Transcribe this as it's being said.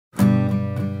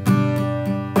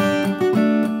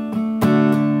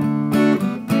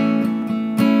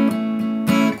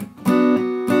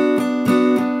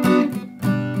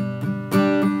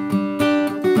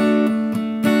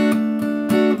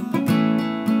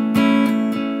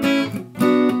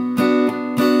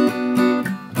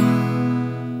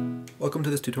Welcome to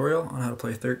this tutorial on how to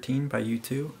play 13 by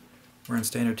U2. We're in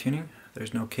standard tuning.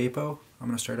 There's no capo. I'm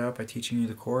going to start out by teaching you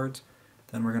the chords,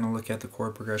 then we're going to look at the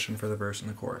chord progression for the verse and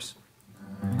the chorus.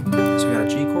 So we got a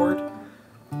G chord,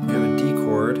 we have a D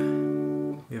chord,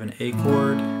 we have an A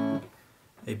chord,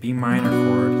 a B minor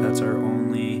chord, that's our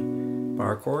only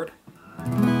bar chord,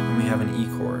 and we have an E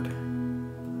chord.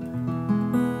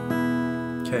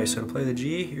 Okay, so to play the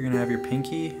G, you're going to have your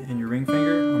pinky and your ring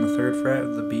finger on the 3rd fret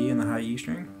of the B and the high E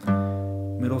string,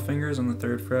 middle fingers on the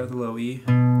 3rd fret of the low E,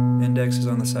 index is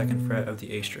on the 2nd fret of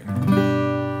the A string.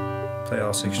 Play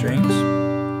all 6 strings.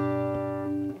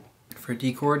 For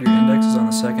D chord, your index is on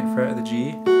the 2nd fret of the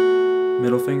G,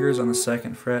 middle fingers on the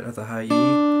 2nd fret of the high E,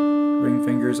 ring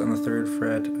fingers on the 3rd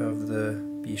fret of the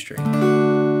B string.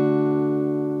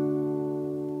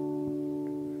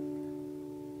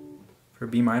 For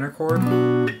B minor chord,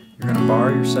 you're going to bar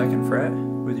your 2nd fret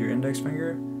with your index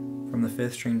finger from the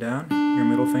 5th string down, your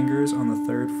middle fingers on the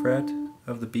 3rd fret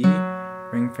of the B,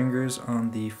 ring fingers on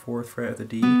the 4th fret of the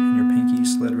D, and your pinky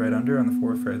slid right under on the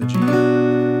 4th fret of the G.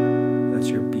 That's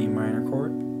your B minor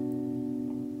chord.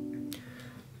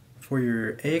 For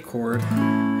your A chord,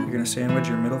 you're going to sandwich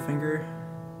your middle finger,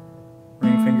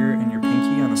 ring finger, and your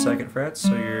pinky on the 2nd fret,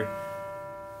 so your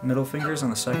middle fingers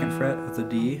on the 2nd fret of the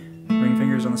D, ring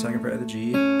fingers on the 2nd fret of the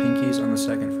G, pinkies on the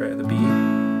 2nd fret of the B.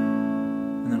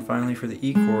 And then finally for the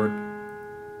E chord,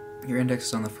 your index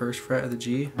is on the 1st fret of the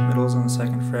G, middle is on the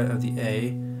 2nd fret of the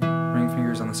A, ring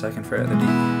fingers on the 2nd fret of the D.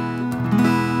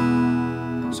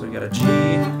 So we got a G,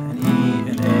 an E,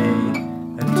 an A,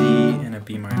 a D, and a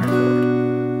B minor chord.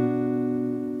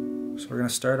 So we're going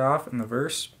to start off in the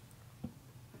verse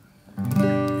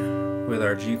with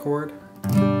our G chord.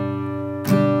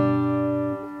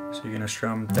 So you're going to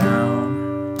strum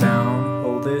down, down,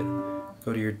 hold it,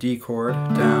 go to your D chord,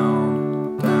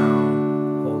 down,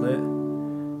 down, hold it,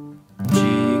 G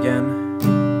again,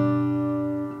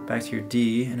 back to your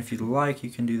D, and if you'd like you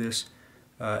can do this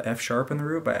F sharp in the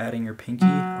root by adding your pinky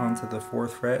onto the 4th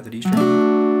fret of the D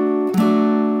string,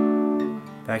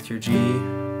 back to your G,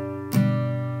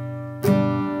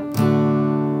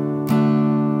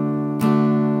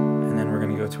 and then we're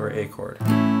going to go to our A chord.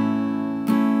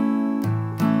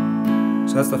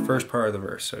 So that's the first part of the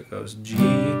verse. So it goes G, D,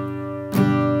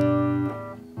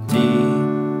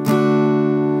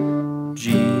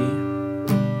 G,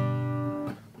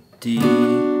 D,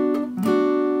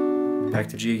 back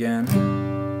to G again,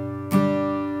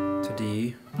 to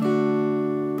D,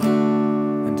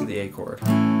 and to the A chord.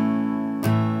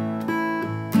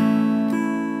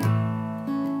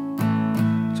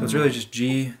 So it's really just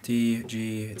G, D,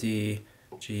 G, D,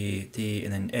 G, D,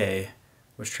 and then A,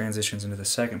 which transitions into the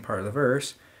second part of the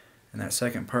verse. And that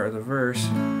second part of the verse,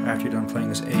 after you're done playing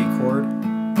this A chord,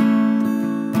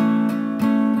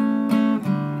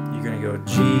 you're going to go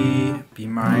G, B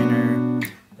minor,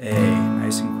 A,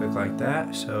 nice and quick like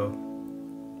that. So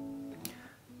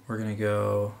we're going to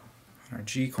go on our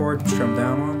G chord, strum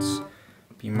down once,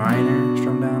 B minor,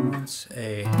 strum down once,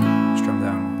 A, strum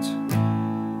down once.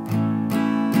 And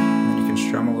then you can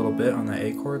strum a little bit on the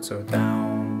A chord, so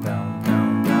down, down,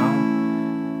 down, down.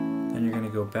 Then you're going to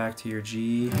go back to your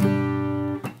G,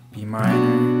 B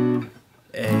minor,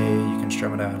 A, you can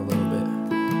strum it out a little bit.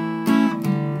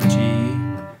 G,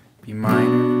 B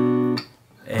minor,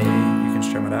 A, you can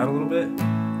strum it out a little bit.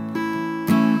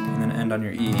 And then end on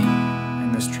your E.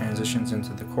 And this transitions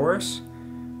into the chorus.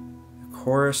 The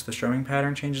chorus, the strumming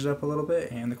pattern changes up a little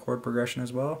bit, and the chord progression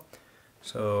as well.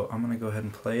 So I'm going to go ahead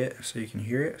and play it so you can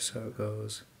hear it. So it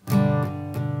goes...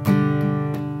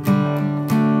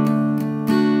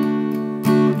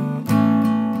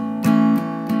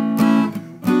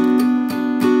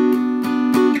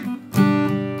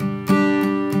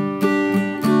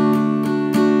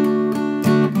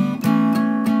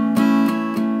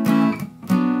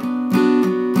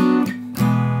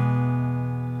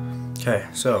 Okay,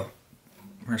 so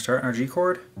we're going to start on our G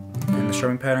chord, and the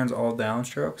strumming pattern's all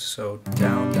downstrokes, so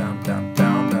down, down, down,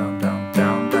 down, down, down,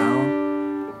 down,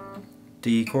 down,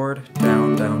 D chord,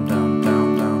 down, down, down,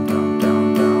 down, down, down,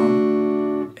 down,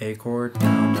 down, A chord,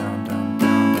 down, down, down,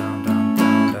 down, down, down,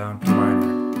 down, down, B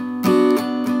minor,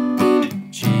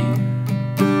 G,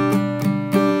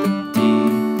 D,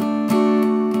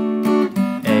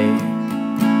 A,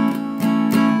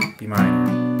 B minor.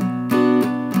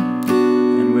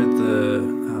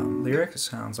 It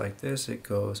sounds like this. It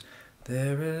goes,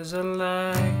 there is a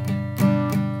light,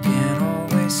 can't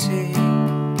always see.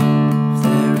 If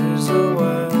there is a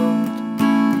world,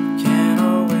 can't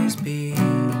always be.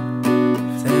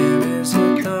 If there is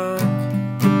a dark,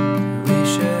 we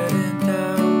shouldn't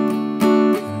doubt.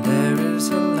 And there is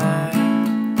a light,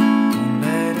 don't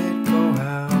let it go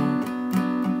out.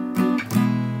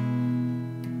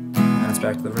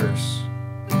 chorus,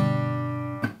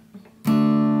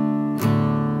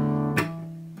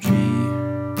 G,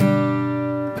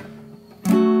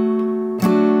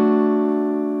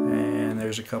 and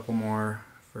there's a couple more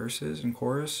verses and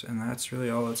chorus, and that's really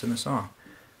all that's in the song.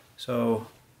 So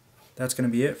that's going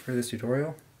to be it for this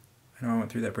tutorial. I know I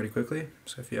went through that pretty quickly,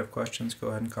 so if you have questions, go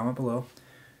ahead and comment below.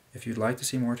 If you'd like to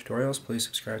see more tutorials, please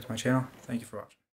subscribe to my channel. Thank you for watching.